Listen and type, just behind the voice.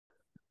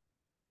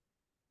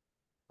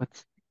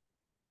What's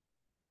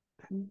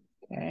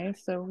Okay,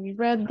 so we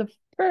read the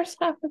first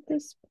half of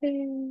this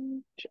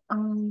page.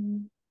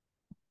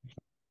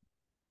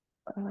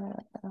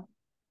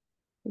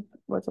 It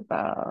was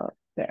about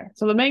there.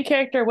 So the main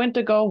character went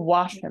to go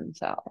wash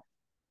himself.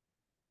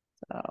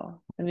 So,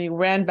 and he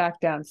ran back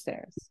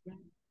downstairs.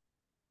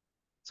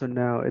 so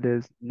now it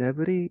is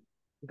neburi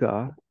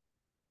ga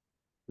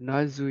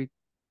unazuita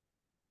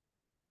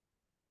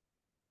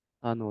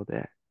no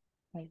de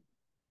はい。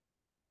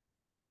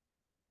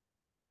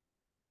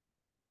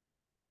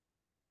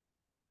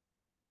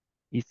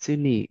椅子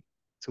に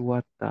座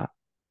っ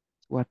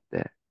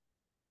て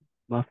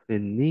マフィ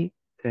ンに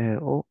手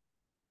を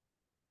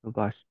伸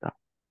ばした。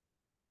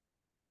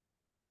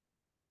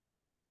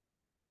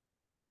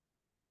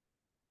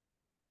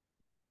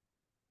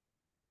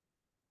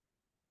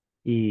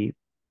いい、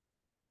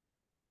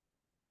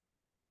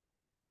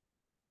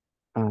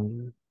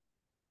う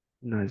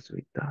なず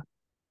いた。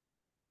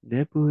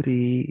眠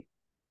り、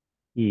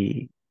い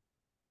い、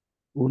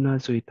うな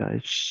ずいた。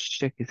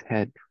Shake his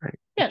head, right?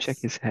 Check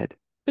Yes. his head.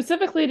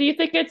 Specifically, do you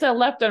think it's a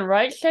left and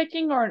right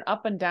shaking or an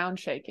up and down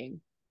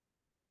shaking?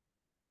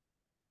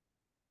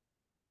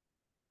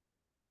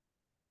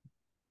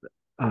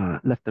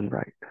 Left and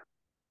right.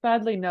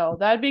 Sadly, no.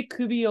 That'd be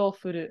kubi o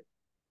furu.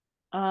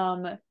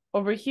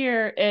 Over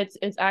here, it's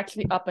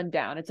actually up and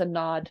down. It's a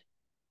nod.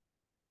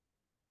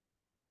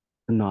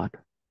 A nod.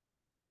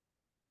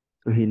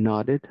 So he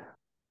nodded,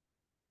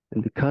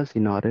 and because he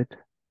nodded,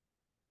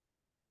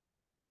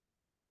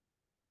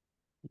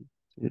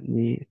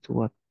 に座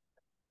っ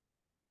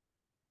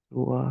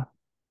は、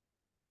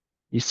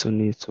椅子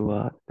に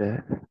座っ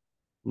て、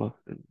マフ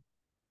ィン。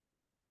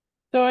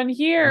So in あ、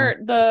here,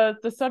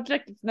 the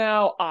subject is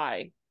now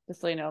I.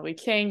 Just so you know, we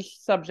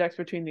changed subjects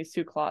between these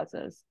two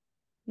clauses.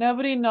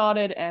 Nobody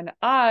nodded, and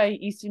I,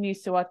 椅子に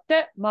座っ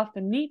て、マフ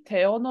ィンに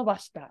手を伸ば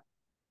した。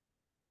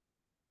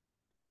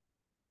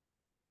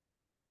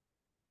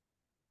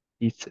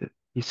椅子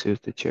is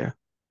the chair.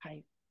 は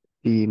い。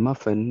The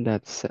muffin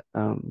that's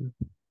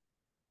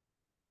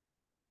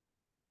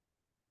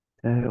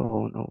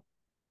Teo no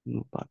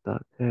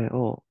Nobata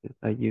Teo.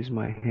 I use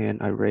my hand,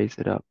 I raise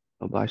it up.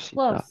 Nobashita.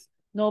 Close.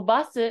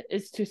 Nobasu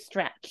is to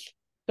stretch.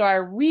 So I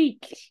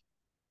reach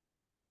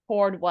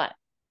toward what?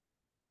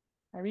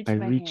 I I reach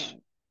my reach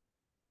hand.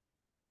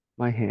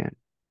 my hand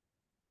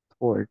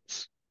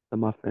towards the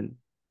muffin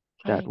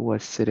that はい。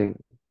was sitting.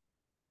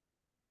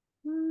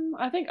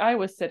 I think I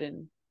was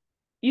sitting.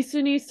 椅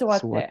子に座っ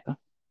て。Suwata.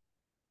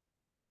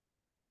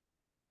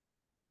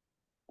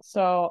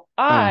 So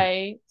Ah,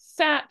 I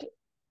sat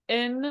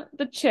in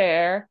the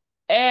chair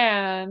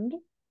and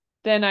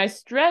then I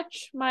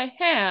stretch my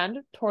hand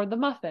toward the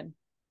muffin.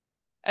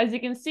 As you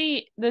can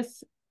see,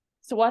 this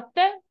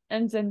suwate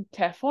ends in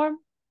te form.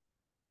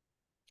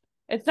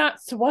 It's not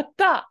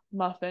suwata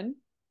muffin.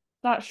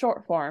 It's not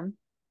short form.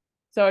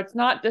 So it's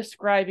not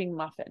describing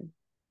muffin.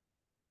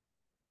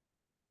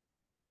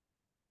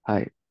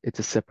 it's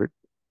a separate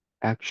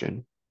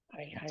action.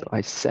 Hi, So hi.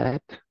 I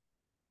sat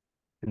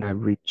and I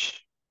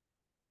reach.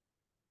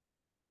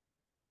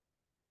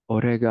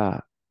 俺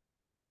が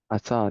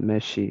朝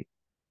飯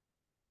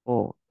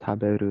を食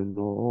べる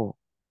のを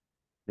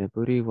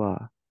眠り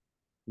は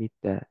見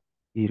て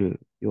いる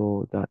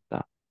ようだっ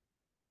た。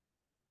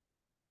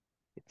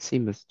It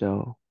seemed as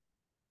though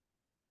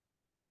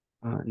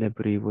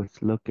Nebri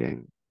was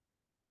looking.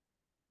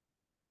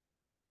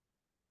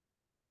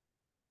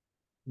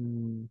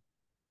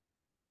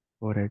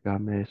 俺が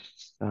飯、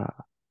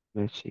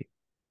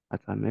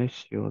朝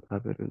飯を食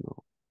べる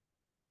の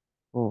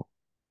を、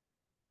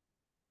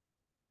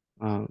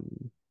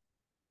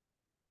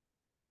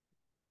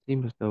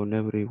seemed as though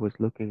Nebri was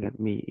looking at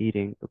me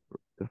eating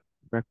the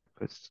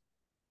breakfast.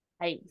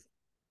 Hi.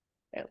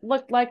 It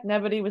looked like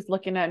nobody was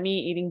looking at me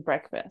eating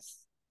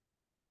breakfast.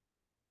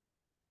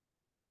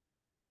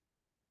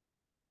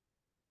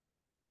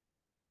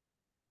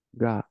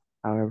 が、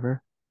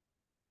however,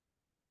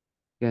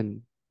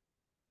 現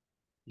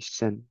視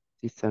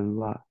線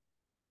は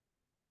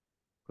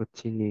こっ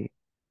ちに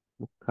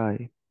向か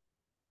い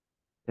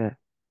て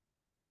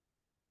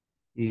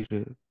い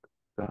る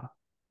が、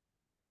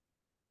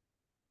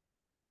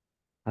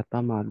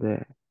頭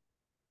で、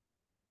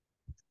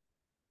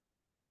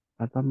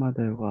頭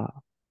で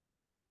は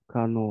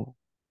他の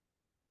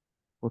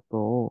こと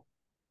を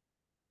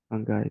考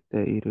え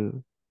てい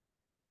る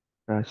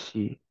らし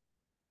い。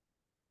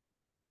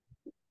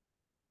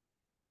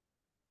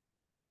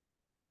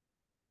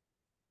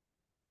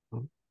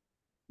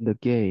The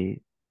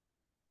gaze,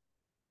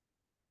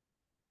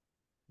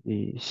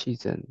 the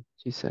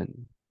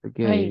the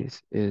はい。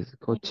gaze is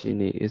こっち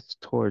に is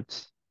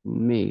towards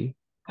me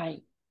は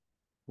い。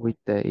with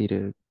the い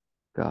る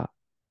が、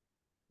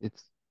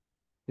it's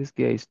his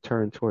gaze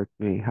turned towards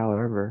me.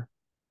 However,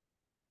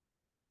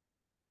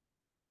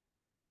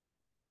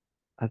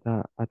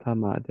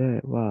 頭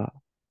では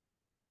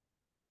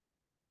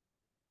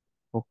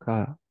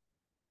他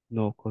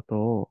のこと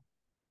を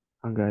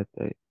考え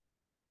て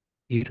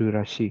いる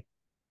らしい。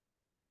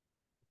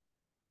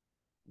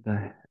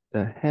The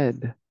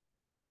head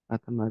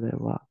頭で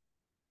は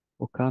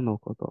他の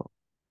こと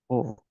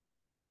を、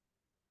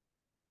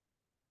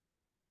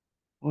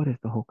what is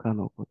the 他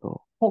のこ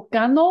と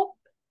Hokano?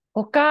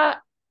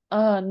 Hoka,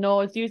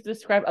 no, it's used to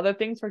describe other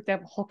things. For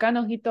example,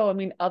 hokano hito would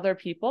mean other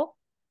people.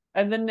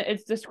 And then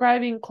it's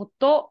describing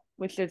koto,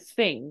 which is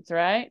things,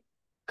 right?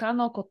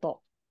 Hokano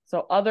koto.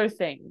 So other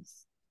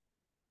things.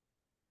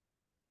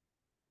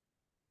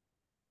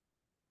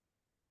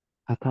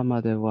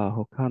 頭では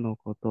他の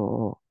こと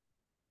を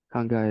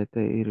考え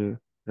てい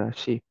るら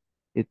しい。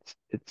It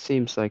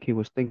seems like he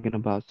was thinking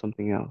about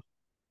something else.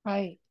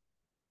 Right.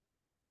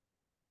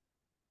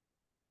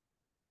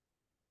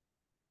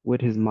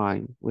 With his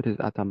mind, with his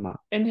atama,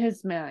 In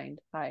his mind.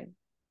 Hi.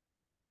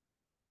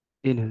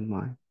 in his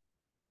mind.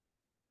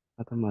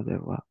 頭で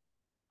は、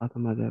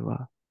頭で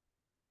は、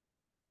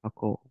過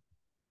去、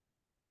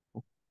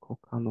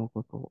他の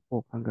こと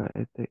を考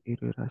えてい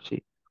るらし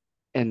い。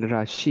And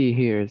Rashi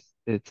here is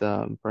it's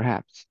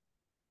perhaps.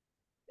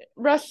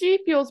 Rashi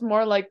feels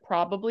more like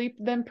probably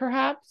than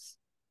perhaps.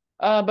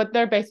 But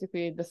they're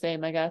basically the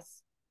same, I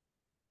guess.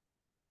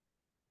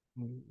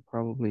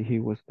 Probably he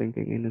was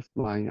thinking in his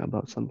mind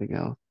about something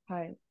else.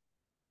 Hi.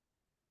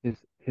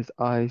 His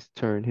eyes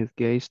turned, his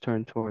gaze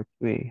turned towards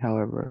me.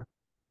 However,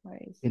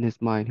 Right. in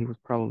his mind, he was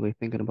probably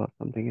thinking about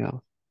something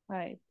else.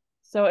 Right.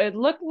 So it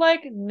looked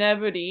like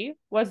Nebudi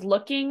was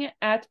looking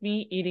at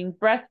me eating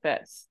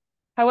breakfast.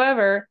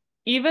 However,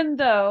 even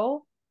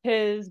though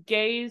his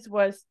gaze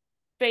was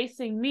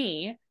facing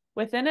me,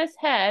 within his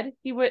head,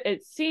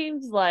 it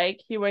seems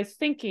like he was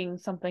thinking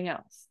something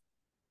else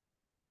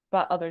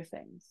about other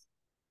things.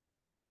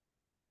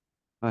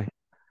 はい。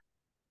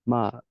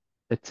まあ、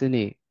別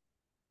に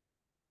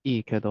い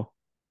いけど、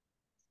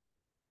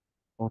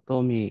オオ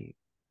トミ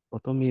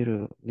ー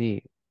ル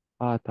に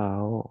バタ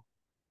ーを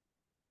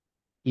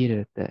入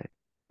れて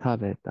食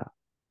べた。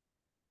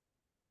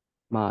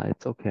まあ、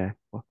it's okay.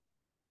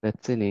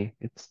 別に、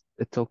it's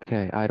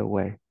okay either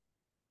way.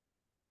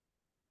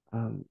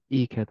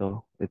 いいけ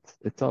ど、it's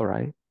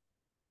alright.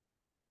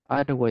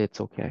 Either way,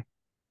 it's okay.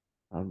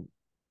 Um,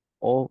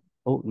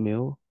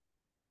 oatmeal,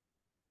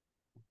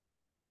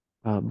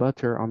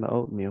 butter on the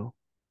oatmeal.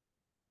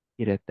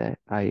 入れて、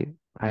I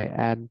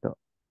add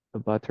the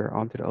butter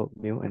onto the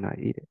oatmeal and I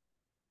eat it.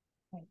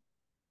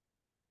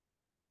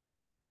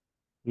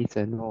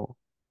 店の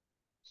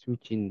主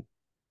人、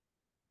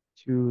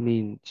主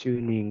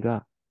人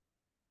が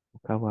お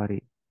かわ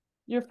り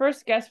Your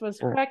first guess was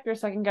を、correct. Your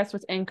second guess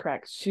was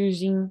incorrect.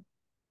 Shujin.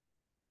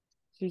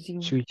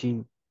 Shujin. 主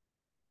人、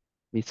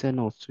店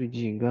の主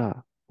人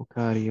がお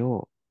かわり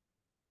を、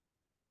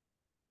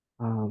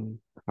運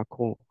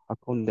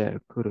んで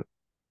くる。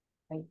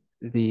Right.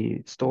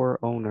 The store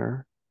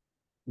owner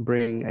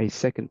bring a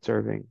second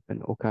serving, an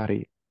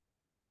okari,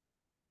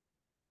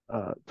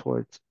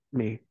 towards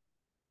me.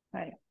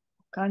 Right.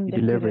 He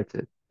delivers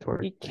it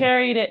towards He me.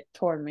 carried it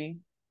toward me.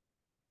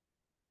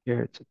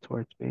 Carries it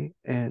towards me.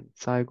 And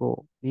最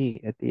後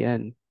に, at the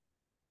end,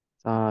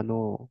 昨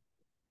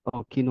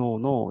日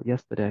の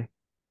yesterday,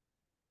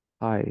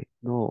 はい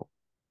の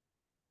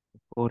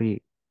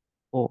残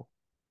を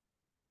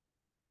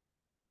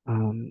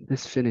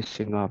this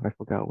finishing off, I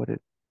forgot what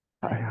it,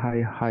 Right.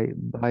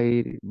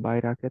 バ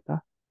イラケ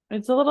タ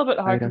It's a little bit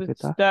バイ hard ラ because ケ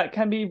タ that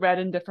can be read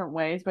in different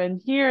ways, but in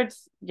here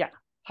it's yeah,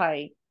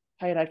 hi,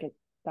 hi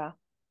raketa.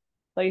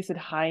 Like you said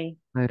hi,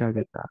 バイラ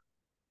ケタ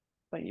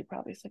but you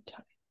probably said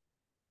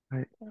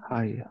hi.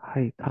 タイ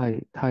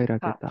ラ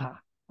ケ Pa タ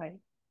pa. Hi.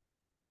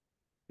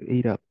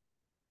 eat up,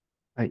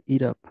 I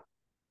eat up,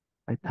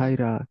 I タイ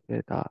ラ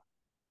ケタ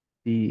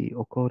the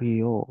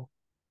okorio,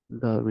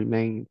 the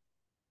remains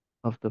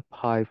of the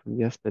pie from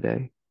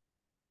yesterday.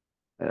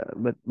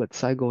 But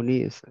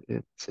Saigoni is,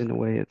 it's in a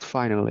way, it's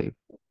finally,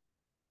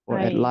 or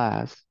at Hi.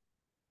 last,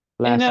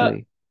 And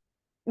lastly,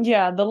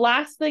 yeah, the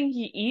last thing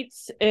he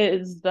eats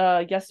is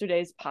the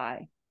yesterday's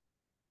pie.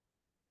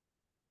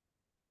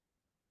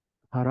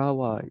 腹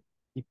は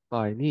いっ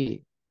ぱい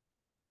に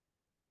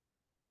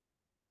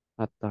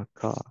なった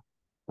か、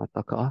なっ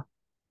たか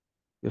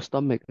Your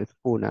stomach is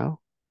full now,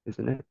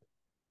 isn't it?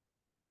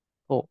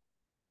 Oh,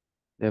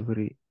 never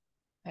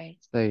Hi.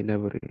 say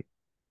never.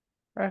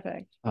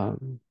 Perfect.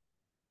 Um,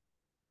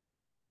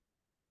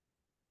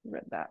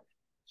 Read that.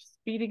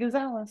 Speedy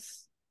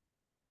Gonzalez.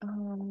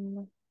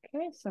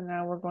 Okay, so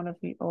now we're going to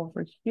be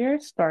over here,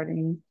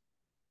 starting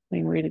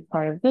the reading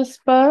part of this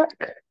book.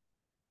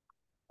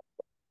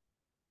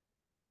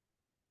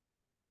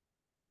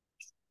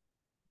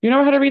 You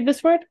know how to read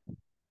this word?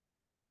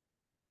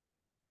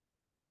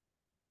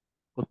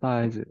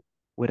 答えず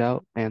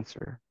without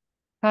answer.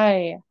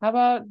 Hi, how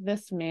about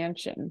this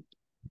mansion?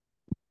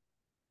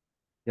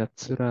 や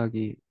つら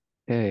ぎ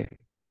亭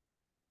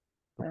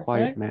the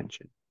quiet Perfect.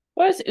 mansion.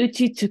 What does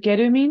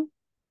uchitsukeru mean?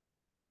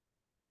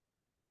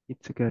 い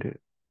つが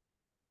る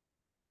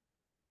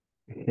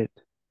hit,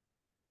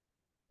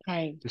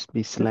 Hi, just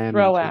be to slammed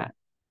throw into. at.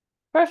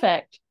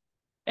 Perfect.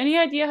 Any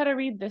idea how to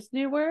read this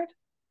new word?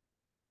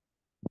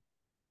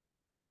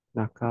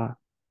 中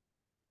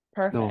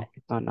No, Perfect.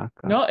 it's not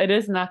Naka. No, it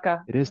is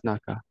Naka. It is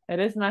Naka. It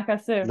is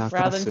Nakasu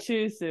rather than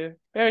Nakasu. Chusu.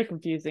 Very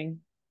confusing,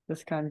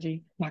 this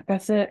kanji.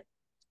 Nakasu.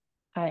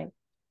 Hi.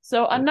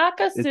 So a Yeah.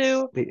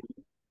 Nakasu,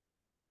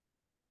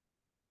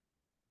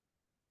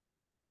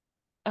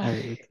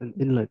 It's an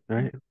inlet,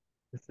 right?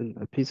 It's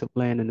a piece of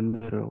land in the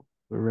middle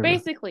of a river.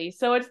 basically,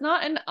 so it's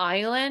not an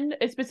island.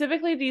 It's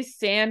specifically these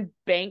sand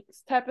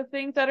banks type of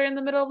things that are in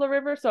the middle of the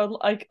river. So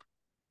like,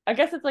 I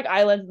guess it's like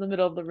islands in the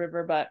middle of the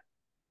river, but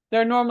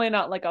they're normally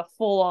not like a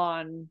full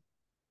on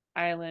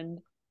island,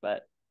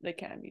 but they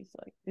can be. So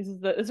like this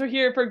is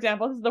here, for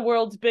example, this is the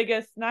world's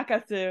biggest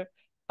Nakasu.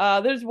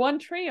 There's one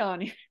tree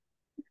on here.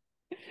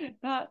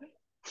 Not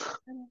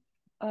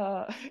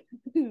uh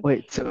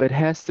Wait, so it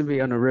has to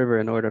be on a river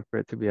in order for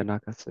it to be a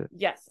Nakasu.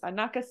 yes, a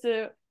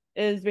Nakasu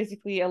is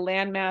basically a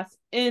landmass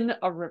in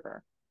a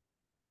river.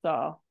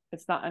 So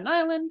it's not an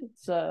island,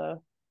 it's a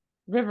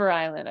river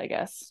island, I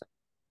guess.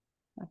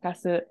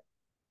 Nakasu.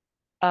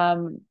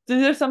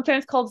 These are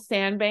sometimes called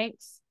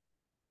sandbanks,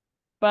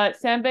 but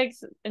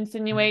sandbanks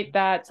insinuate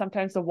that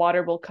sometimes the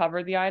water will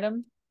cover the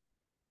item.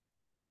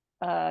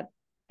 Uh,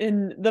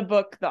 in the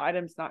book, the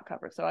item's not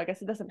covered, so I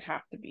guess it doesn't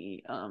have to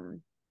be,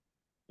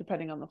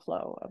 depending on the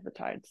flow of the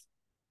tides.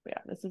 But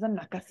yeah, this is a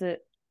Nakasu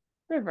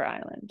river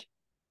island.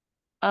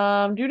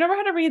 Do you remember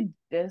how to read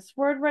this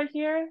word right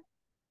here?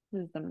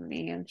 This is the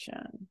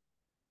mansion.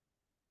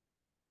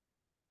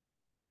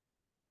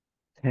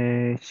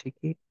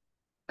 Teishiki?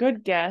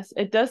 Good guess.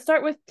 It does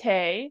start with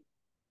te.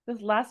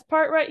 This last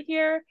part right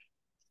here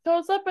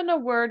shows up in a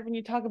word when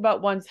you talk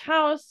about one's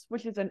house,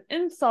 which is an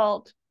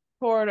insult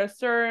toward a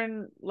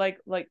certain like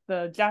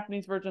the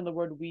Japanese version of the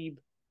word weeb.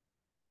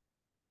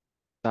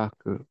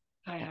 Taku.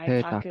 Hi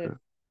hi taku. Taku.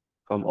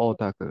 From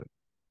otaku.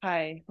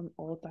 Hi from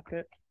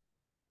otaku.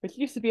 Which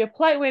used to be a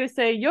polite way to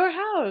say your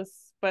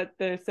house, but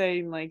they're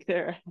saying like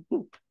there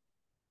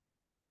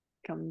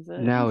comes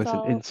an Now it's an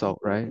insult. insult,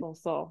 right?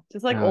 Also,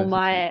 just like Now it's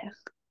omae,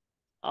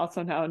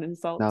 also now an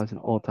insult. now it's an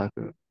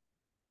otaku.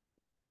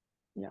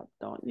 Yeah,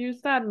 don't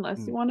use that unless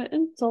you Mm. want to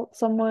insult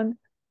someone.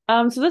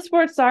 So this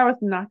word started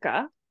with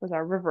Naka, was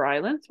our river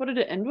islands. What did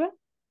it end with?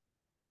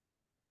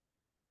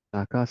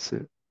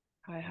 Nakasu.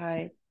 Hi,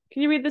 hi.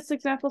 Can you read this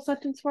example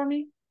sentence for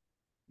me?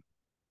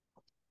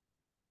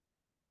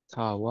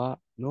 Kawa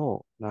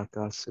no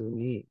nakasu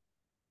ni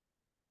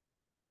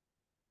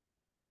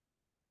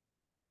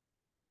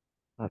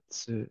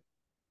natsu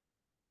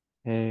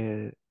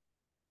he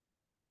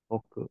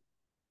oku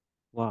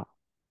wa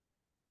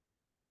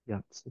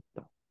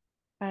yatsuta.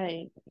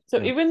 Hi.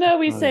 So even though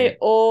we say Yatsutari.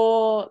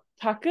 o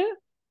taku,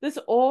 this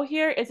o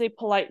here is a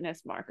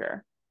politeness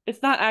marker.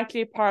 It's not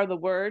actually part of the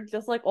word,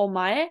 just like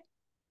omae.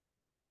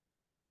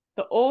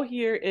 The o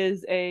here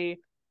is a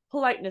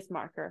politeness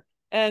marker.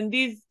 And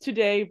these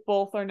today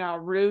both are now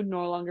rude,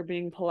 no longer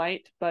being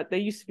polite, but they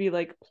used to be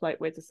like polite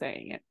ways of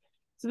saying it.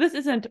 So this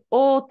isn't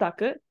o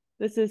taku,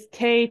 this is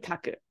te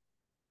taku.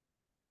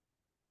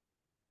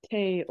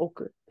 Te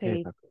oku.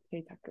 Teitaku.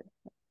 Te taku.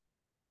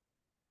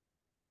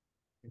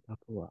 Teitaku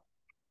wa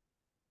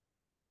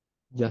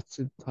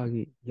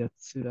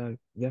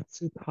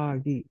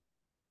yatsutagi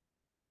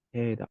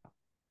heida.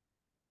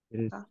 It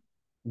is Ah,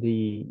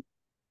 the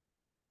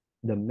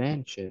the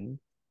mansion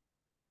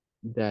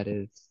that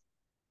is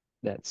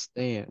that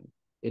stand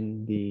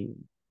in the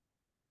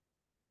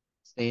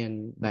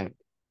sand bank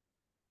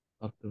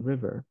of the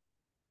river.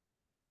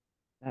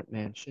 That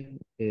mansion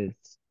is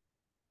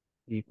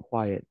the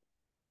quiet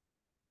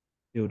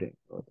building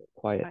or the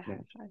quiet hi, hi,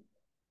 mansion. hi.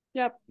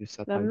 Yep. The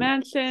Yusatagi.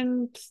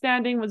 mansion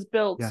standing was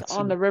built on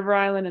Yatsu. the river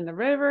island, and the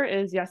river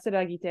is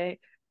Yasuragite.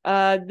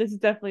 This is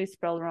definitely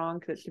spelled wrong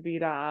because it should be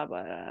ra,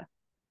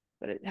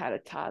 but it had a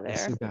ta there.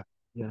 Yasuga.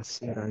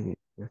 Yasuragi.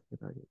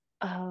 Yasuragi.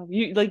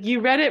 You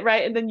read it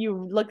right, and then you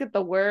look at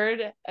the word,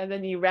 and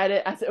then you read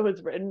it as it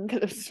was written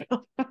because it was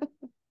spelled wrong.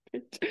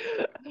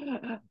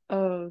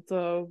 Oh,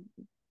 so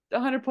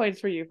 100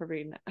 points for you for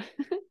reading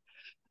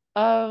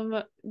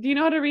that. Do you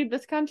know how to read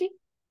this kanji?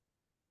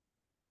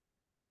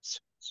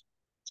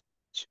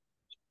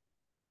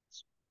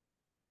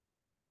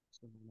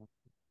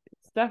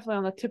 It's definitely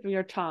on the tip of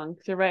your tongue.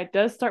 You're right. It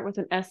does start with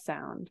an S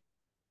sound.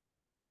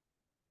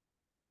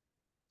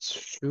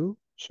 Shu?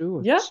 Shu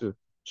or Yep, tsu?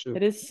 Shu.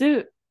 it is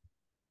su.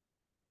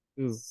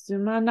 Shu.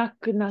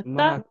 Sumanakunata.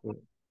 Sumanaku.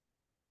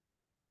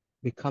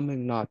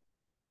 Becoming not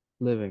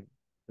living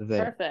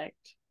there.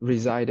 Perfect.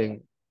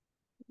 Residing.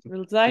 To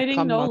Residing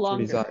come no not to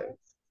longer. reside.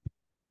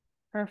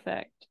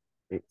 Perfect.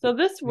 So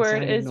this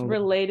word Residing is no longer.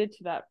 related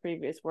to that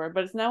previous word,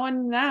 but it's now a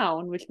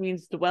noun, which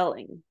means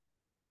dwelling,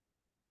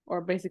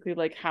 or basically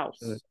like So house.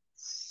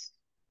 it's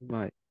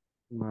my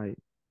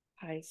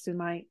Hi,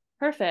 sumai.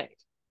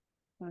 Perfect.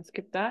 I'm gonna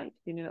skip that.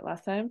 You knew it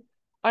last time.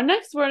 Our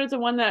next word is the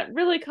one that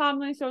really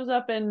commonly shows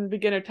up in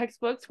beginner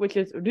textbooks, which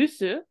is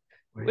rusu,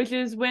 wait. which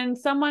is when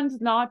someone's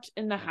not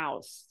in the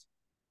house.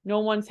 No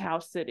one's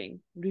house sitting.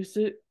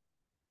 Rusu.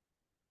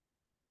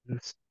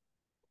 It's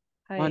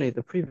Hi. funny.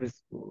 The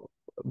previous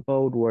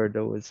bold word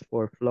that was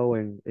for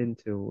flowing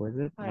into, was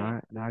it? Hi.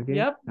 Nage?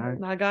 Yep.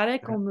 Nagare I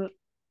got komu.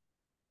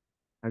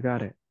 I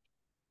got it.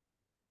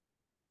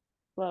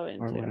 flow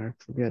Or when into. I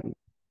forget.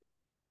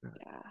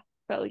 Yeah,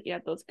 felt like you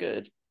had those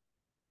good.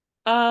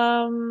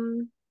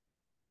 So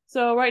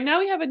right now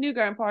we have a new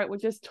grammar part,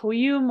 which is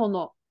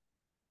toyumono.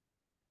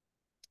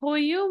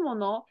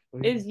 Toyumono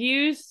is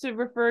used to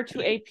refer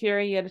to a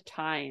period of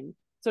time.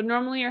 So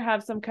normally you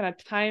have some kind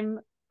of time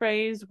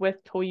phrase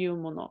with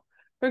toyumono.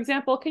 For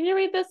example, can you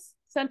read this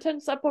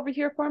sentence up over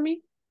here for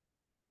me?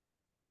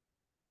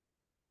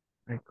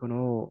 はい、こ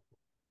の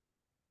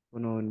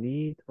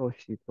ニート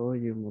シと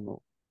いうも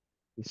の、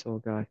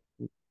忙し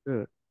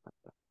くなっ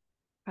た。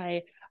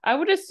I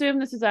would assume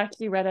this is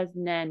actually read as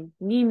nen,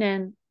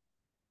 ninen.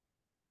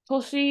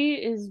 Toshi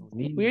is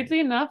weirdly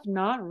enough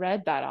not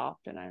read that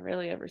often. I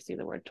rarely ever see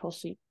the word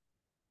toshi.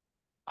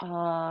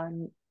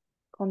 Kono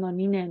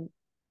ninen.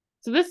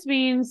 So this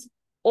means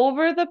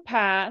over the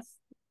past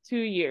 2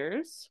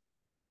 years,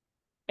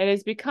 it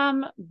has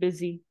become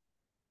busy.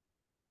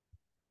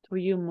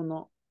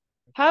 Toyumono.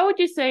 How would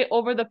you say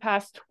over the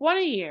past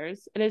 20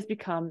 years, it has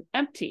become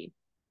empty?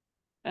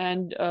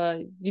 And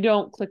you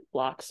don't click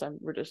blocks, so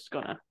we're just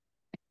gonna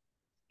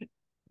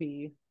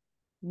be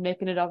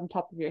making it off the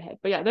top of your head.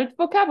 But yeah, there's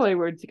vocabulary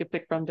words you could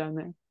pick from down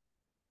there.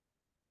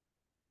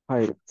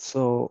 はい、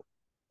so,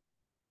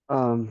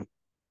 over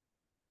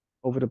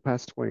the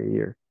past 20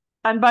 years.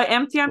 And by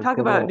empty, I'm そう talking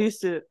こ about の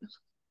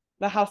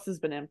the house has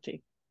been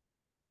empty.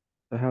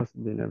 The house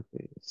has been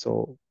empty.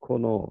 So,こ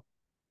の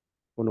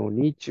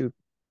20、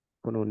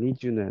この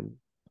20年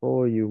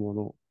というも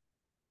の、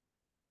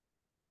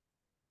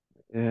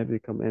have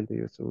become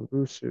empty. So,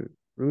 ルー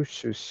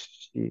シ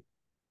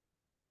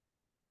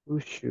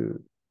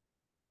ュ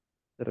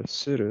たら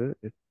する、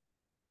し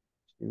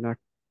な、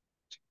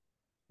し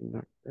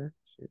なくて、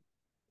し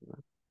な、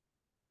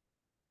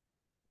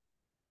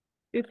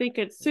You think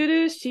it's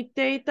suru,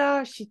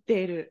 shiteita,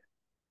 shiteru.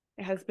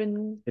 It has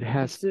been It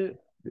has su,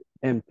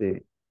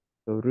 empty.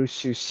 So, ルー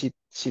シュし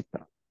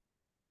た。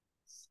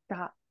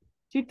stop.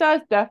 Shita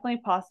is definitely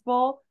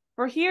possible.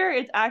 For here,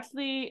 it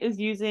actually is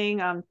using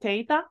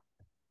teita.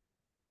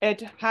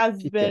 It has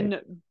して、been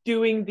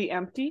doing the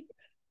empty.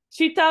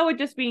 Shita would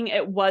just being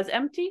it was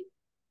empty.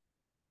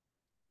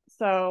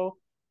 So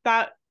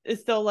that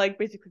is still like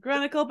basically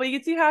grammatical, but you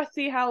can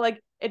see how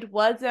like it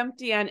was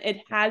empty and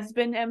it has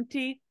been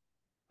empty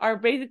are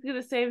basically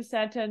the same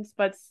sentence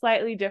but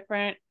slightly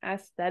different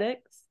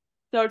aesthetics.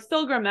 So it's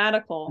still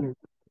grammatical,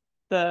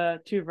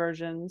 the two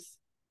versions.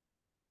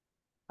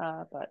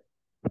 But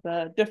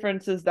the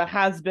difference is the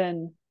has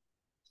been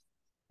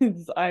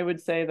is I would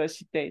say the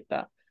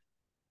shiteita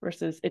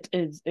versus it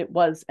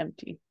was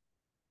empty.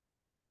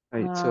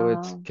 Right, so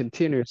it's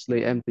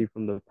continuously empty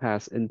from the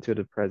past into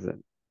the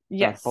present. That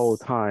Yes. whole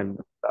time,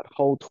 that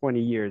whole 20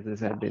 years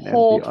has That been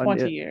whole empty,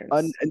 20 years.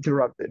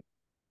 uninterrupted.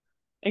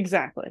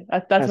 Exactly.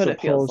 That's As what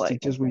it feels opposed to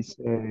like. just we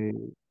say,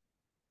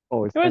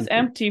 oh, it's It was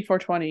empty. empty for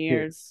 20 Here,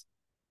 years.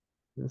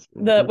 it's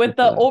The empty with for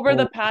the that over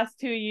the whole. past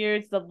 2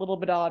 years, the little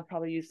bit odd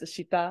probably use the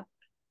shita,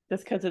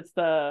 just because it's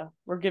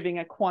we're giving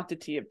a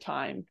quantity of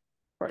time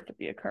for it to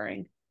be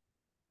occurring.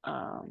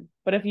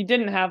 But if you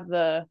didn't have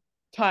the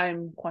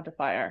time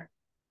quantifier,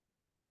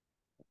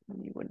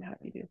 you wouldn't have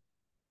to do.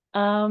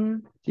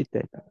 Do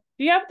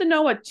you have to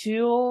know what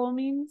chuo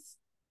means?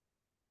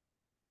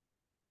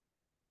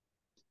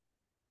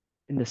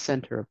 In the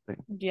center of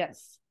things.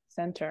 Yes,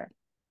 center.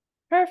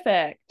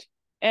 Perfect.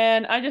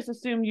 And I just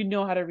assumed you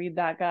know how to read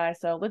that guy,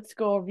 so let's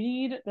go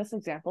read this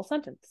example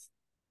sentence.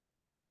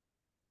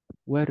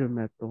 ウェル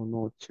メット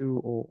の中央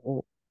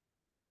を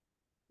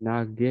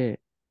流れ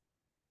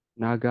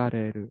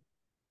る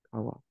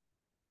川。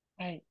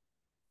Right.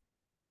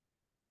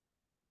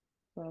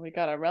 So we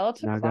got a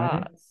relative 流れ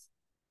clause.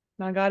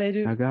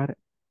 Nagareru.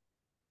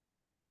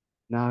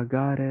 流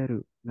れ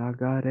る、流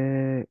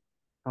れ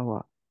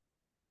川。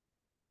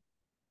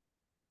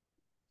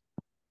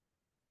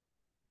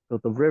So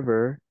the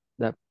river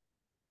that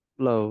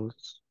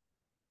flows,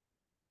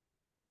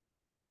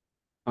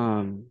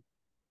 um,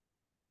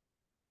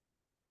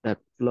 that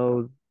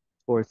flows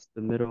towards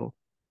the middle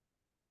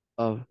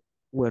of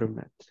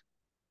Wettermet,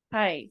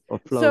 Hi. or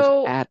flows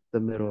So at the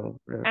middle of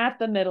river. at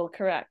the middle,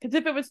 correct. Because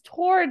if it was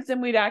towards,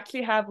 then we'd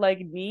actually have like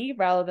ni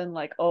rather than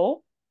like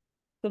o.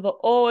 So the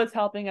o is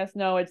helping us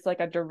know it's like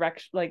a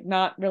direction, like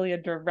not really a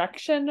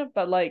direction,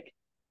 but like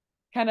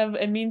kind of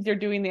it means you're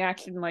doing the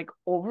action like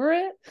over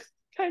it,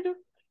 kind of.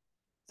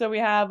 So we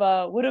have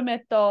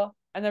Wurumeto,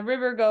 and the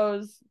river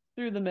goes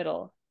through the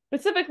middle.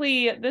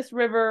 Specifically, this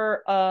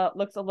river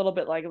looks a little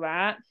bit like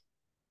that.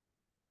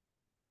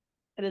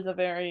 It is a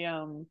very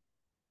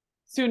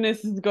soon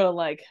this is gonna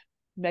like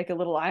make a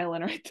little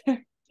island right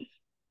there.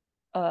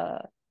 Uh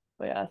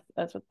but yeah,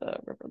 that's what the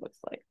river looks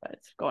like. But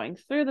it's going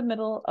through the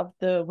middle of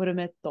the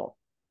Wurumeto.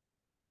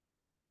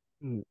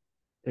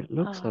 It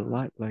looks a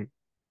lot like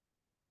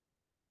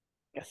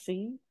You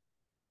see?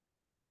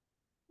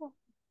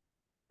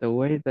 the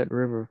way that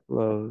river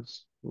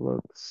flows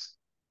looks.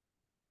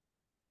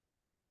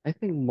 I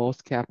think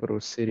most capital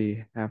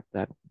city have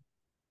that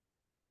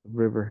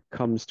river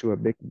comes to a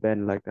big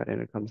bend like that and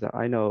it comes out.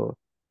 I know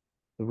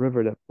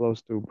river that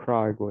flows through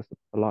Prague was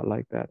a lot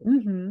like that.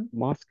 Mm-hmm.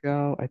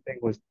 Moscow, I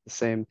think, was the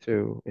same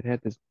too. It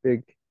had this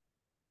big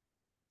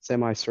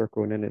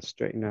semicircle and then it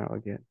straightened out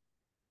again.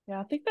 Yeah,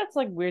 I think that's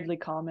like weirdly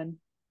common.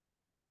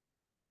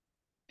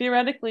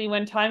 Theoretically,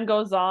 when time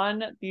goes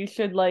on, you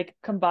should like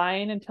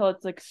combine until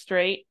it's like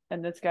straight,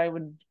 and this guy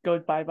would go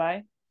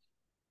bye-bye.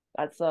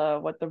 That's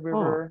what the Oh,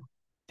 river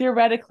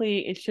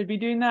theoretically it should be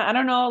doing that. I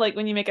don't know, like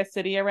when you make a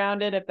city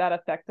around it, if that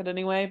affects it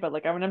anyway, but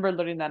like I remember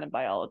learning that in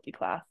biology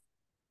class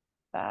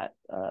that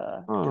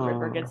the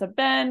river gets oh, a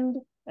bend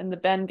and the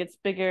bend gets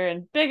bigger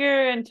and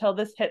bigger until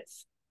this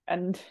hits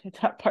and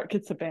that part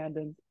gets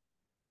abandoned.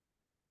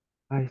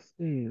 I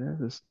see. That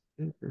is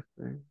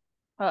interesting.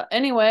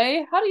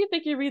 Anyway, how do you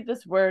think you read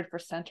this word for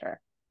center?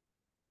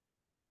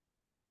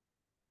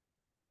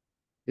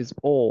 Is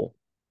all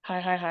Hi,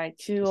 hi, hi.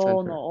 Two the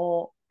ol no center.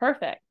 ol.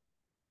 Perfect.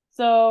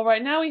 So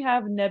right now we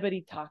have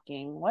Nebody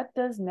talking. What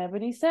does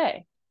Nebody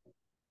say?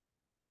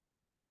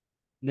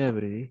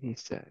 Nebri, he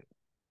said,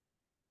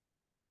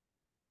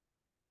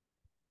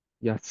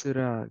 安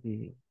ら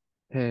ぎ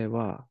手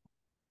は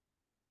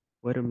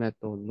ウェルメッ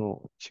ト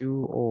の中央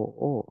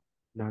を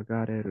流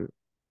れる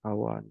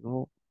川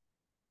の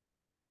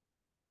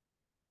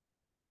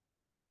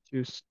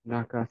中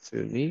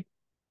州に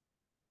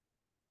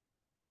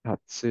立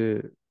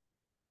つ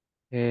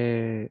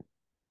邸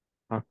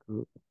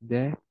宅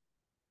で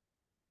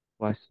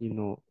わし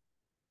の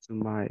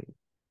住まい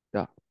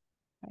だ。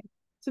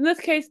So in this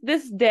case,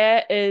 this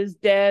de is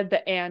de,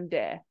 the and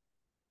de.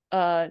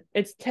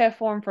 It's te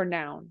form for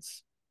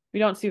nouns. We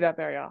don't see that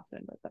very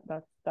often,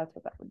 but that's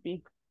what that would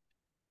be.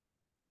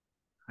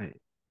 はい。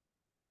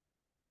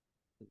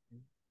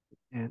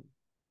えっ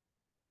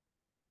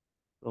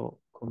こ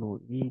の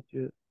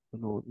20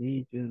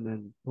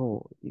年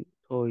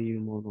とい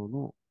うもの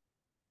の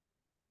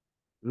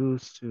ルー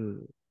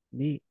ス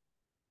に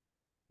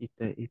い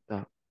てい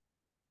た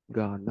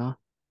がな、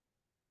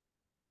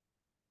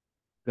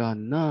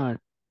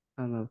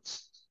kind of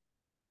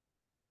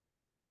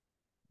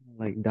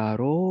like だ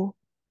ろ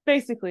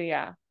Basically,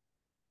 yeah.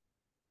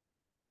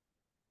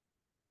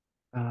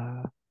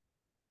 う。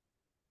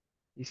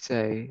You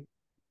say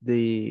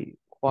the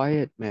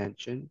quiet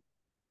mansion,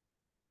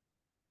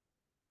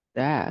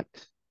 that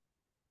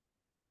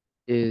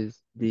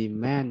is the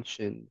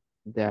mansion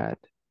that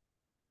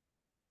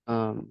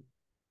um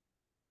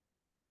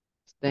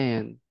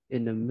stand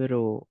in the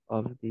middle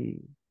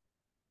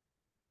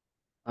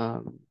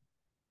um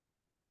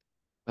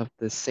of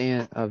the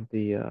sand of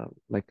the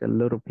like a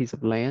little piece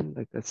of land,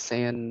 like a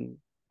sand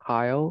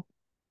pile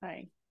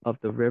Hi. of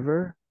the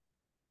river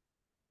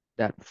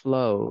that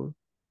flows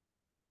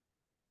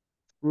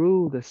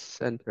through the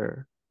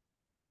center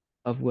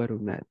of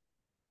Werumet.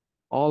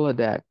 All of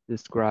that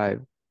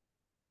describe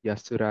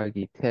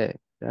Yasuragi Te.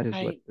 That is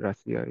what Hi.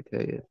 Yasuragi Te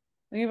is.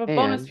 We have a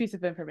bonus And piece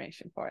of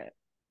information for it.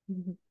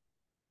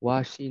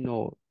 Washi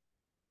no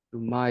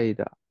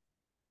Umaida.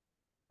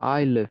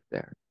 I live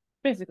there.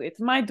 Basically, it's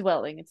my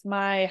dwelling. It's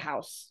my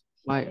house.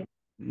 My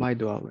my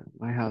dwelling,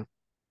 my house.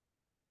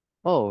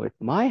 Oh, it's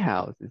my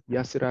house. It's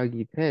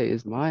Yasuragi Te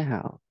is my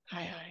house.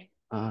 Hi, hi.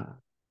 Uh,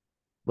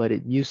 but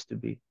it used to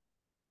be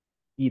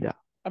Ida.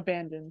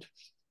 Abandoned.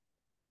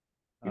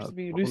 Used to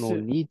be この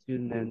rusu. 20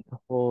年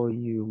と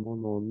いうも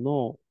の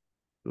の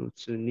う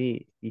ち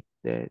にい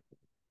て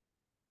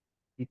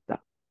い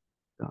た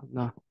か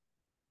な。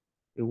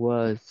It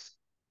was,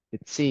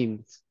 it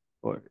seems,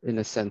 or in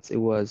a sense, it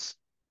was.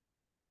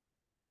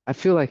 I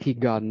feel like he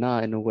got na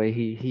in a way.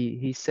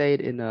 He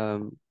said in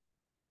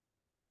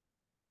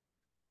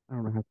I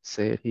don't know how to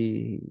say it.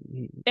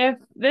 If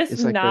this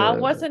It's like na a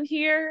wasn't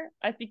here,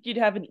 I think you'd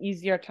have an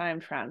easier time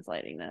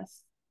translating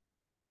this.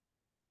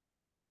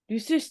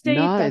 Rusu stayed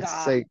na. It's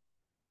da. like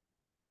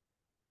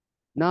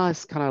na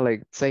is kind of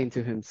like saying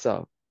to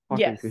himself,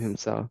 talking to Yes,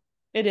 himself.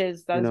 it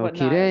is. That You is know, what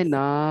na kire is.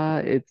 na.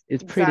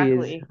 It's pretty.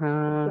 Is Exactly.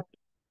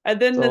 And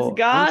then this so I'm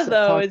ga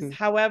though is talking.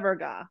 however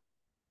ga,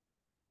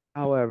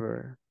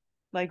 However,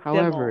 like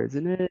however, demo.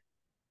 isn't it?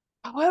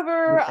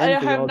 However, Been I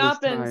empty have all this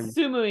not been time.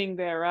 sumuing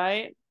there,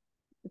 right?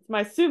 It's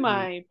my Mm,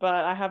 sumai, but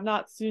I have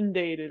not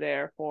sundeed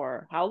there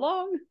for how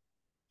long?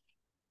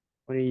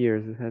 20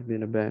 years it had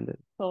been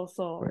abandoned So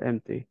so. or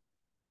empty.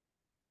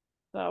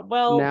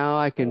 Well, Now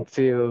I can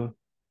feel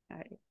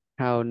I,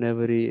 how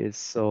Nebody is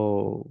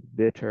so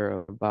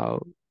bitter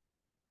about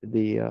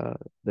the uh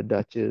the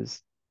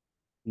Duchess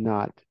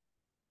not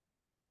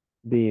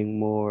being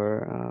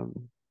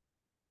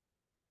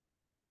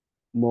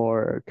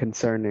more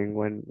concerning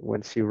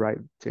when she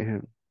writes to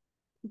him.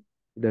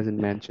 He doesn't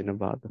mention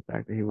about the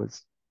fact that he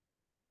was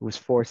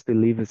forced to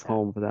leave his yeah.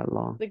 home for that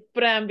long. Like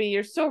Bramby,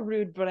 you're so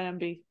rude,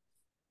 Bramby.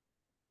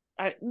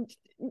 I,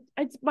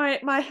 it's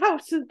my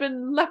house has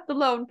been left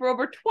alone for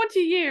over 20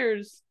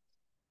 years.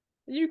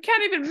 You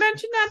can't even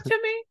mention that to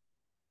me.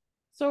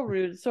 So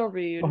rude, so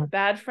rude.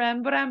 Bad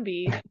friend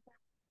Bramby.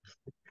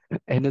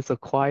 And it's a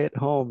quiet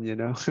home, you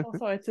know.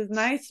 Also, it's a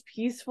nice,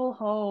 peaceful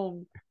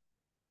home.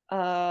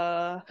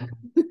 Uh,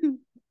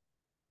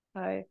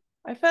 I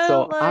I felt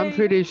So I'm like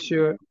pretty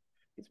sure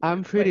it's I'm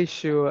weird. pretty Wait,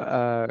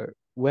 sure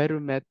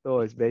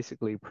Uerumeto is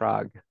basically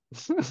Prague.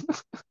 Because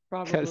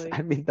Probably.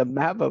 I mean the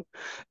map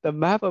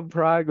of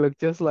Prague looks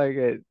just like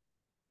it.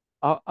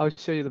 I'll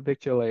show you the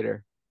picture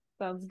later.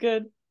 Sounds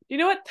good. Do you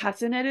know what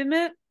tatsuneru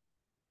meant?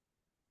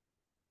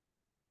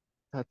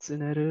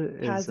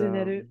 Tatsuneru is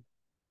Tatsuneru.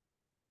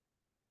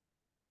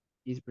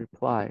 he's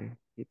reply.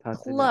 He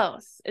tatsuneru.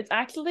 Close. It's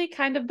actually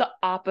kind of the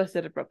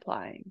opposite of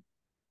replying.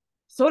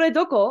 それ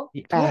どこ?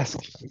 He To.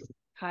 asked.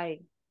 Hi.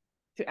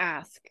 To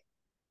ask.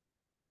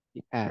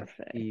 He asked.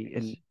 Perfect.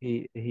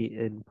 He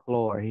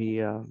implore. He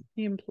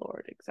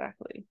implored,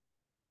 exactly.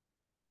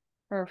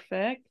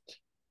 Perfect.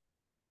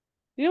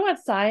 You know what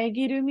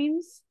saegiru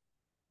means?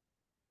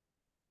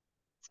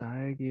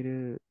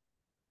 Saegiru.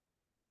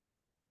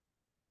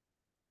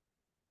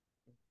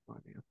 I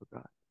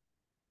forgot.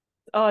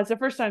 Oh, it's the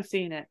first time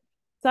seeing it.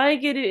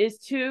 Saegiru is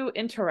to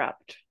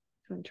interrupt.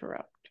 To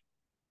interrupt.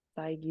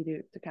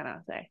 Saegiru to kind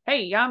of say,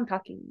 hey, I'm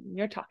talking,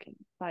 you're talking.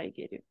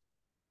 Saegiru.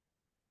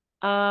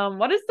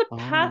 What is the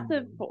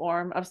passive Um,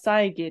 form of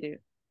saegiru?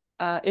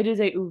 It is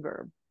a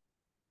verb.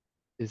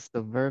 it's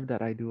the verb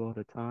that I do all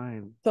the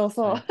time. I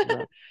So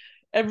interrupt.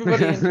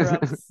 everybody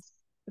interrupts.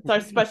 It's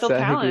our special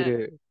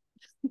talent.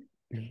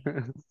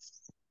 Saegiru.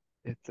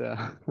 It's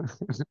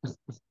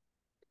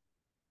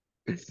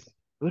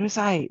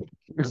urusai.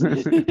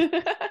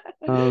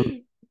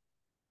 Um,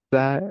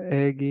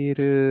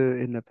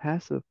 Saegiru in the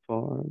passive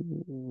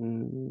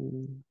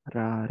form.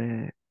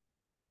 Rare.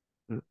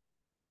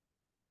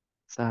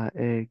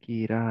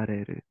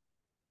 Saegirareru.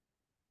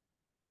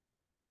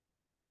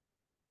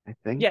 I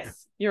think.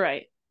 Yes, you're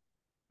right.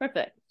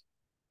 Perfect.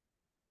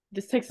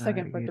 Just takes a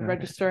second for it to Saegirareru.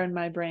 register in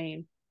my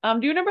brain. Do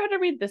you remember how to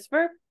read this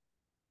verb?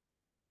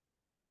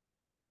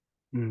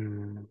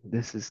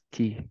 This is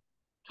key.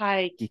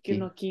 Hi, kiku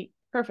no Kiki. ki.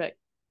 Perfect.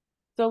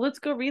 So let's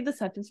go read the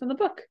sentence from the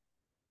book.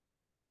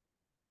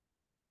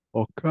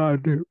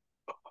 Hokani.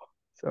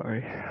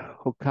 Sorry.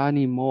 他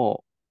に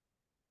も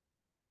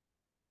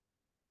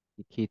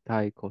聞き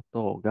たいこ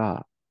と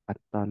があっ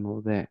た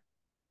ので、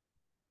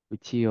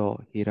口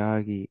を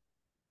開き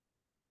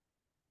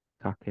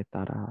かけ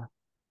たら、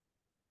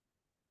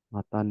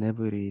また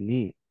眠り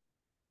に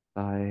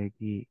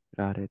遮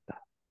られ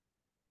た。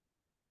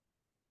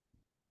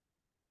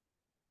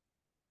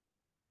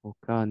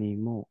他に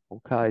も、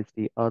他 is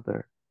the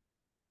other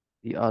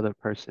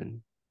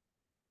person,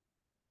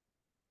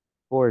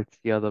 or it's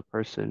the other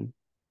person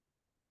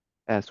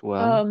as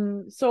well.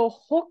 So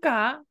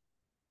hoka,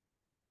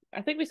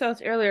 I think we saw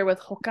this earlier with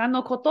hoka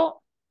no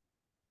koto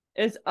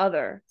is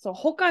other. So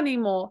hoka ni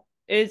mo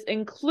is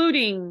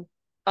including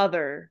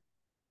other.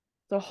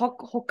 So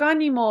hoka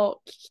ni mo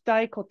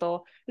kikitai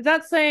koto is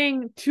not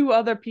saying to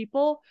other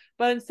people,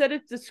 but instead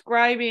it's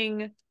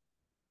describing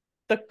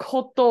the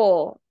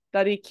koto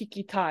that he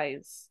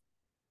kikitais.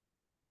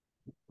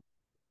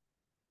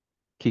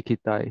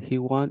 Kikitai, he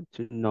wants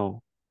to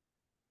know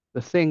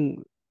the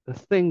thing, the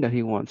thing that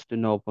he wants to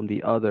know from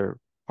the other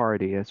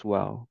party as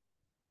well.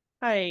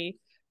 Hi.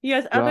 He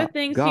has other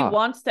things he Ga,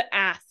 wants to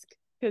ask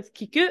because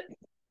kiku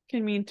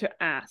can mean to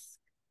ask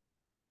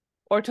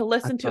or to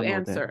listen to あった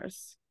ので.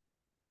 answers.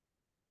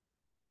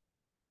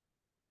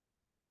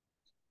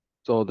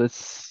 So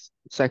this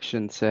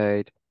section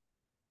said,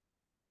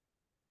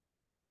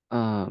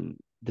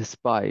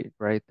 despite,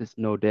 right? This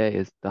no day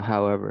is the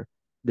however,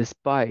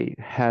 despite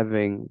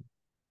having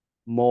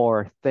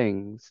more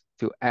things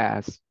to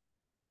ask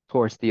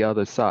towards the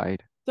other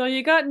side. So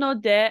you got no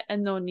de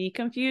and no ni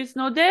confused.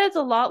 No de is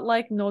a lot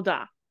like no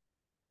da.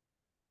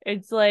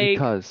 It's like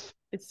Because,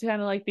 it's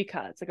kind of like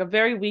because, like a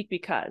very weak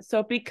because.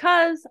 So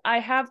because I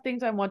have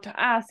things I want to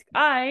ask,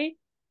 I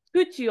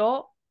kuchi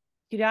o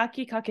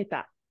hiraki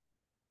kaketa.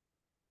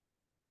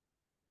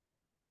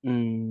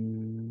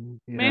 Main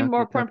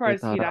more important part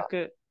is 開けた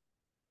け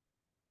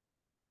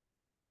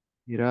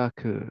たら、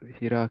hiraku.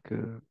 開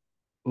く.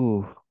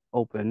 Ooh,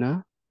 open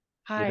な.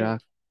 Hi. 開,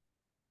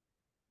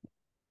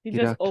 You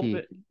just 開き.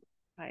 open.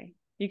 Hi.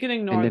 You can And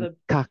ignore then the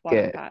bottom か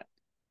け. part.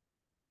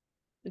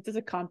 It's just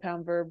a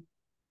compound verb.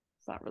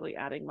 It's not really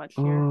adding much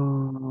here.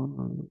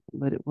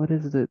 But what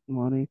is it,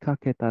 Money? か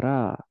けた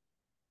ら,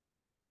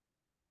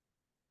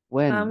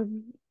 when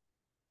Um,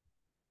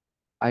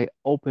 I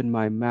open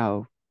my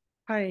mouth,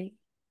 hi.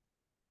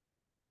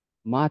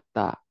 ま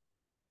た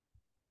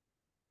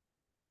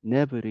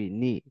眠り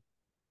に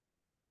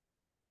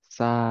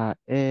遮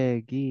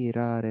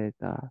られ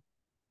た.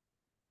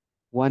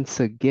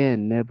 Once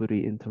again,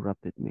 Neburi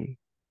interrupted me.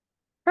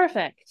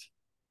 Perfect.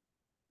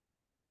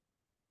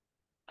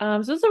 So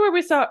this is where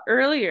we saw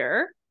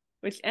earlier,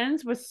 which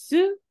ends with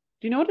su.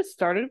 Do you know what it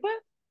started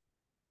with?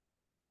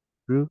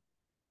 Ru,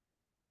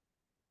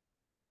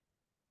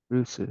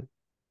 Rusu.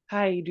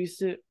 Hi,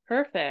 dusu.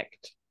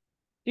 Perfect.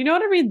 Do you know how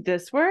to read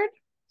this word?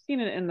 I've seen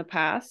it in the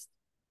past.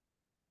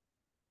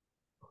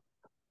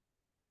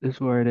 This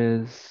word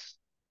is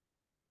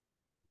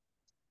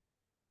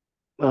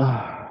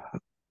uh,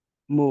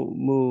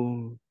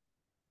 mu.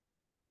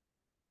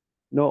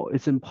 No,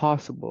 it's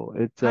impossible.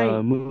 It's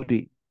Hi,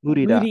 moody.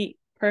 Murida. moody.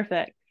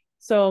 Perfect.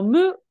 So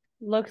mu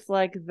looks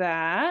like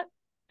that,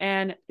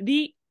 and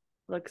ri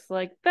looks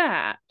like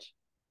that.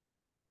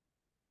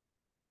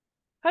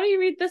 How do you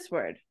read this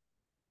word?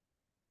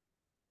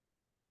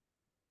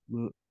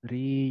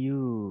 理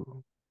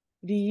由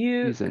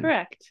Reason. reason.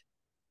 Correct.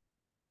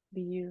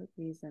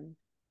 Reason.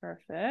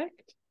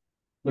 Perfect.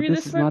 You But read this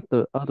this is word? not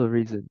the other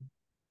reason.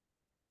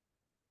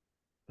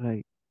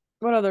 Like,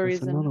 What other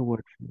there's another reason?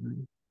 word for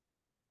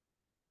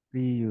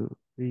Ryu.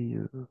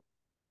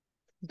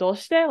 どう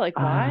して? Like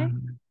Ah, why?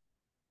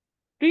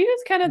 Ryu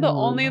is kind of the no,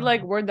 only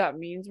like no. word that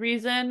means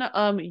reason.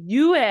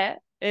 Yue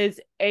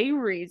is a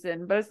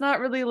reason, but it's not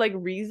really like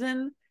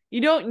reason. You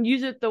don't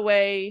use it the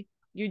way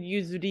you'd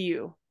use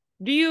Ryu.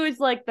 Ryu is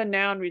like the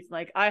noun reason,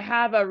 like I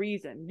have a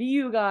reason.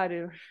 Ryu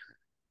garu.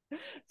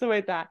 So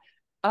wait that.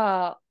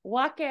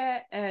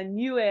 Wake and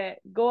yue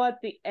go at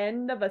the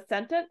end of a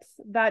sentence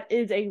that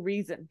is a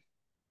reason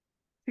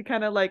to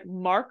kind of like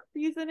mark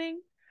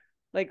reasoning.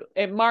 Like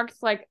it marks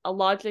like a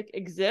logic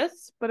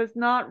exists, but it's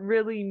not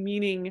really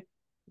meaning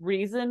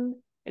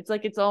reason. It's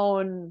like its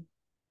own,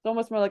 it's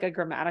almost more like a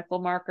grammatical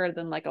marker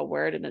than like a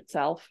word in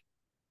itself.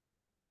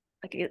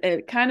 Like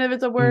it kind of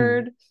is a Mm,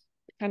 word,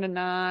 kind of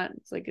not.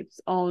 It's like its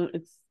own,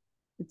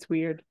 it's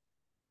weird.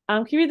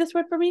 Can you read this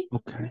word for me?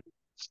 okay.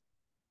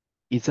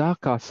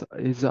 Izakosa.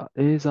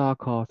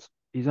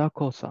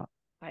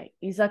 Hi,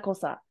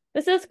 izakosa.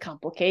 This is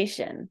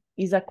complication.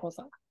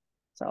 Izakosa.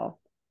 So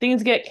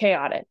things get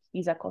chaotic.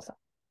 Izakosa.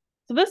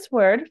 So this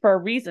word for a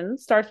reason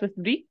starts with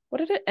ri. What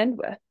did it end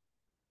with?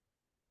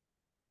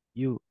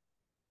 You,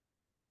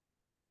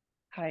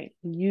 Hi,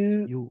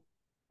 you.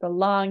 the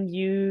long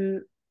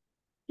you.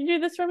 Can you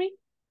do this for me?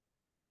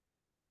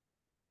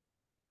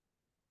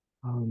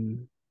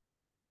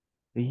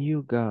 理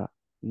由が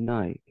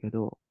ないけ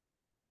ど、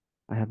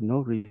I have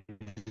no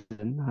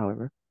reason,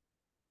 however,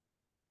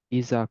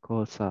 いざ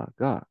こさ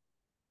が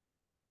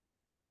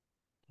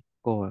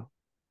こう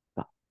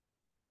た、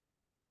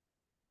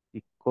引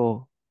っ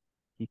こ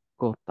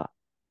た、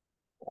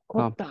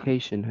Okota.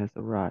 complication has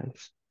arisen.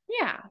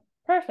 Yeah,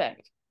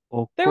 perfect.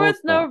 There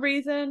was no 起こった、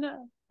reason,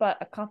 but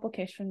a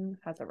complication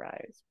has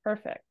arisen.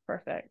 Perfect,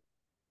 perfect.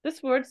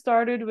 This word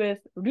started with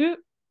ru.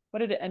 What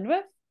did it end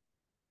with?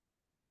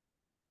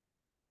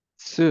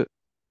 す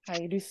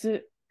Hi,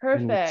 rusu.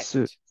 and with す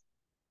Perfect.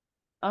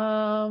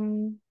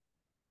 Um,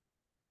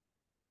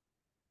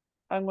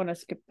 I'm gonna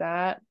skip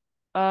that.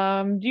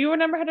 Do you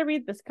remember how to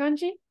read this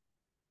kanji?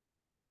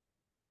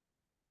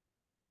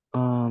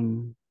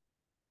 um,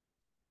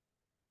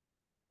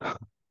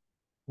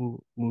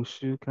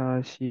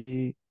 難し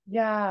い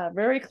Yeah,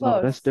 very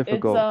No, that's close. It's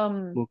difficult.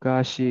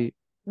 昔、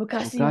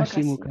mukashi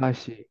昔。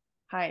mukashi.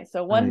 Hi,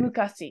 so は one い。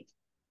mukashi.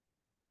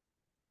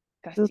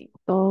 ずっ Mukashi.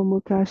 と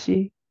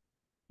昔、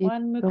きっ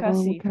One と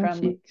mukashi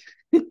from 昔。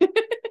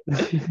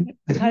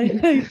Hi.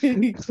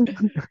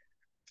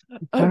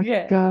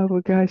 Okay.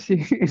 昔。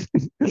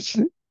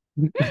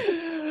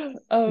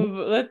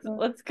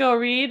Let's go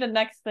read the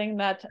next thing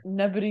that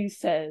nobody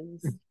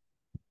says.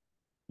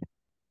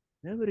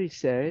 Nobody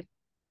said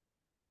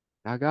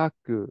長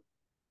く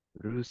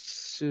留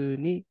守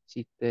に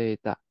してい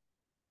た。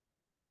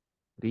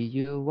理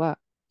由は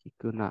聞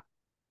くな。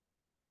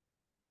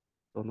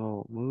そ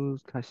の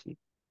昔、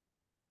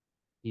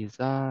い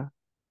ざ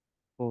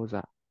こ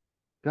ざ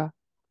が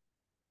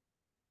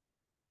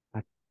あ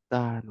っ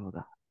たの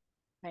だ。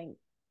Right.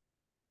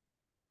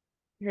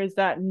 Here's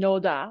that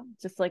noda,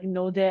 just like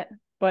node,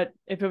 but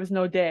if it was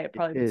node, it It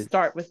probably would is.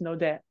 start with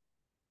node.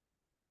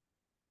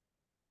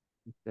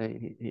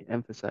 He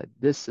emphasized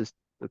this is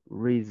the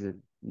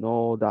reason.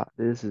 No, that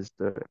this is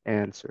the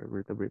answer,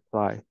 the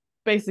reply.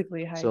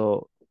 Basically, hi.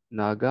 So,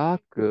 長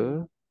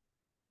く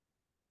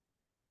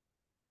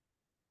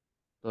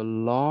the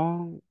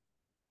long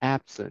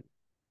absent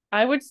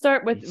I would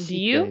start with にし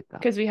ryu ていた。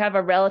because we have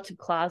a relative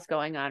clause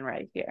going on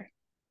right here.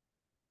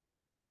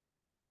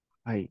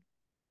 はい。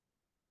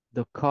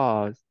The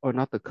cause, or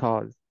not the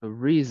cause, the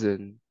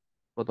reason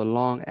for the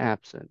long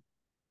absent.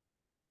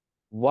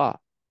 Wa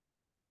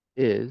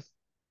is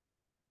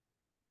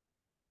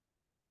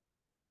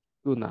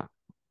guna.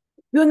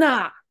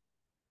 Guna.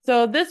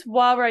 So this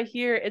wa right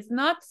here is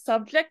not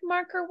subject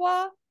marker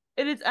wa.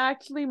 It is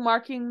actually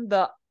marking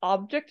the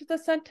object of the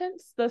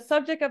sentence. The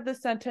subject of the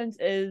sentence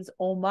is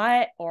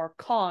omae or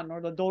kon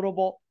or the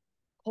dorobo,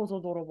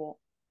 kozo dorobo.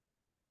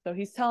 So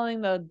he's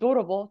telling the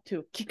dorobo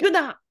to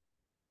kikuda.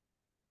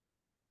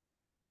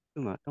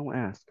 Guna, don't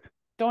ask.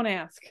 Don't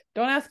ask.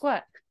 Don't ask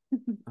what?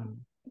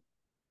 Um,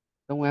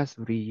 don't ask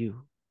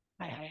Ryu.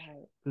 Hi, hi, hi.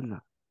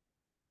 Guna.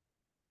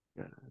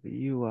 Yeah,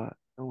 Ryu,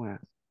 don't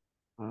ask.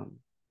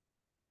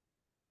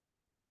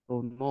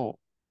 So no.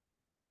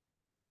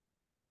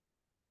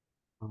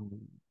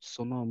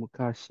 その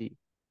昔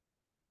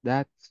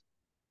that's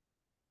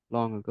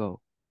long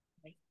ago.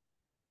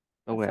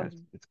 Don't That's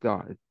ask. It's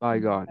gone. It's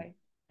bygone.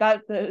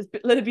 that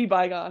let it be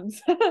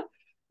bygones.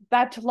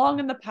 That long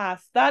in the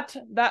past. That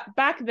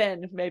back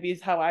then maybe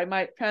is how I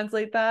might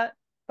translate that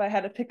if I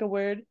had to pick a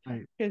word.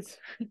 Right. Because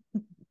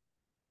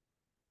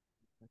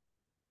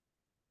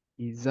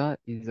いざ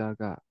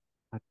が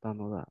あった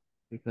のだ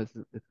because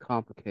it's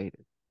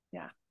complicated.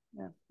 yeah,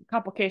 yeah,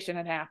 complication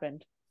had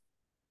happened.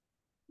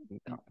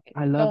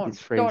 I love these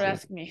Don't phrases.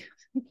 ask me.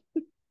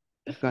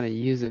 I'm gonna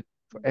use it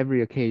for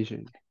every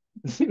occasion.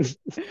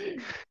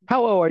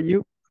 How old are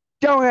you?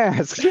 Don't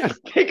ask.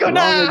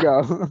 Long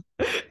ago.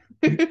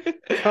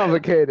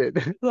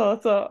 Complicated. そう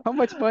そう。How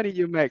much money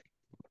you make?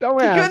 Don't 聞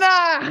く ask.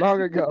 な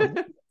Long ago.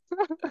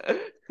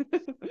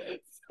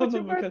 そ What's の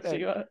your 昔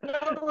birthday? は。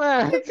 Don't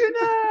聞 ask. く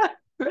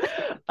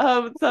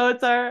な So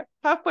it's our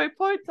halfway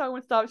point, so I'm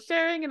going to stop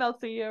sharing and I'll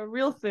see you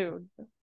real soon.